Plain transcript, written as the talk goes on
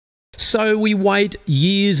So we wait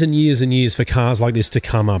years and years and years for cars like this to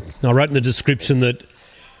come up. I wrote in the description that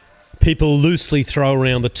people loosely throw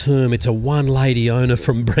around the term it's a one-lady owner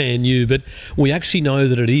from brand new, but we actually know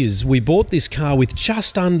that it is. We bought this car with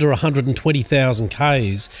just under 120,000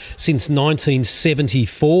 Ks since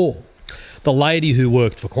 1974. The lady who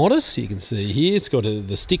worked for Qantas, you can see here, it's got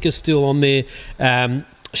the sticker still on there.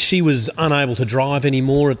 She was unable to drive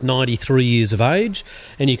anymore at 93 years of age,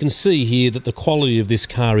 and you can see here that the quality of this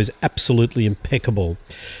car is absolutely impeccable.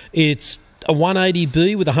 It's a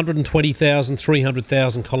 180B with 120,000,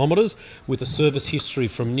 300,000 kilometres with a service history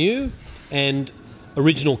from new, and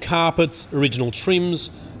original carpets, original trims,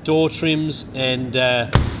 door trims, and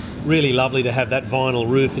really lovely to have that vinyl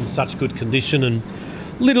roof in such good condition, and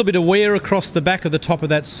a little bit of wear across the back of the top of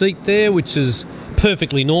that seat there, which is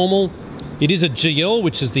perfectly normal. It is a GL,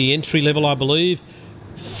 which is the entry level, I believe.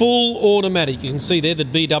 Full automatic. You can see there the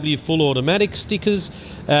VW full automatic stickers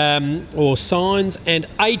or signs. And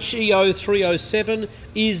HEO 307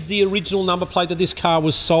 is the original number plate that this car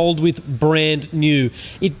was sold with, brand new.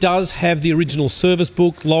 It does have the original service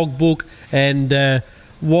book, log book, and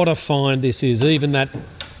what a find this is. Even that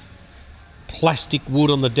plastic wood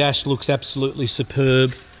on the dash looks absolutely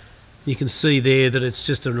superb. You can see there that it's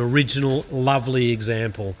just an original, lovely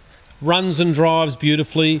example. Runs and drives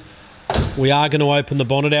beautifully. We are going to open the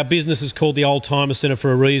bonnet. Our business is called the Oldtimer Centre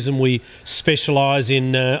for a reason. We specialise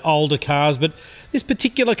in older cars, but this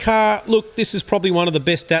particular car, look, this is probably one of the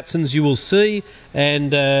best Datsuns you will see,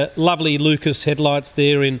 and lovely Lucas headlights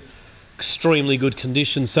there in extremely good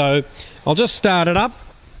condition. So I'll just start it up.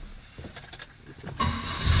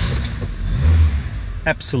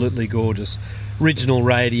 Absolutely gorgeous. Original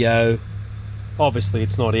radio. Obviously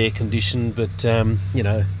it's not air conditioned, but you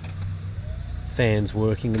know, fans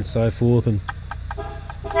working and so forth, and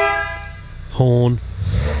horn.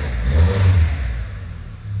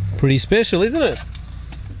 Pretty special, isn't it?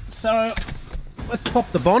 So let's pop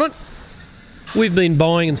the bonnet. We've been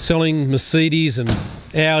buying and selling Mercedes and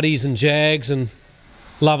Audis and Jags and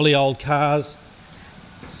lovely old cars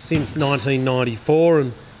since 1994,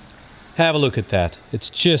 and have a look at that. It's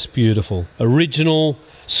just beautiful. Original,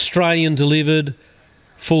 Australian delivered,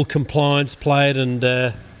 full compliance plate, and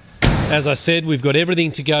as I said, we've got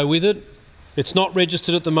everything to go with it. It's not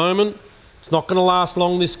registered at the moment. It's not going to last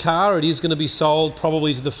long, this car. It is going to be sold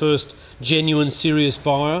probably to the first genuine, serious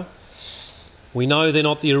buyer. We know they're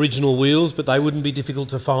not the original wheels, but they wouldn't be difficult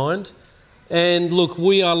to find. And look,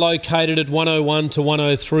 we are located at 101 to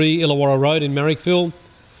 103 Illawarra Road in Marrickville.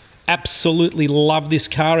 Absolutely love this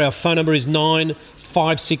car. Our phone number is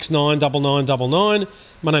 9569 9999.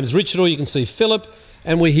 My name's Richard, or you can see Philip,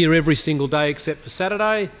 and we're here every single day except for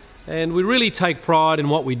Saturday. And we really take pride in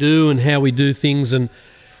what we do and how we do things, and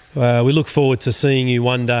we look forward to seeing you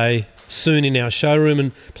one day soon in our showroom.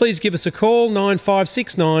 And please give us a call,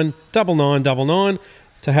 9569 9999,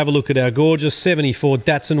 to have a look at our gorgeous 74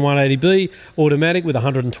 Datsun 180B automatic with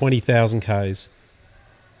 120,000 Ks.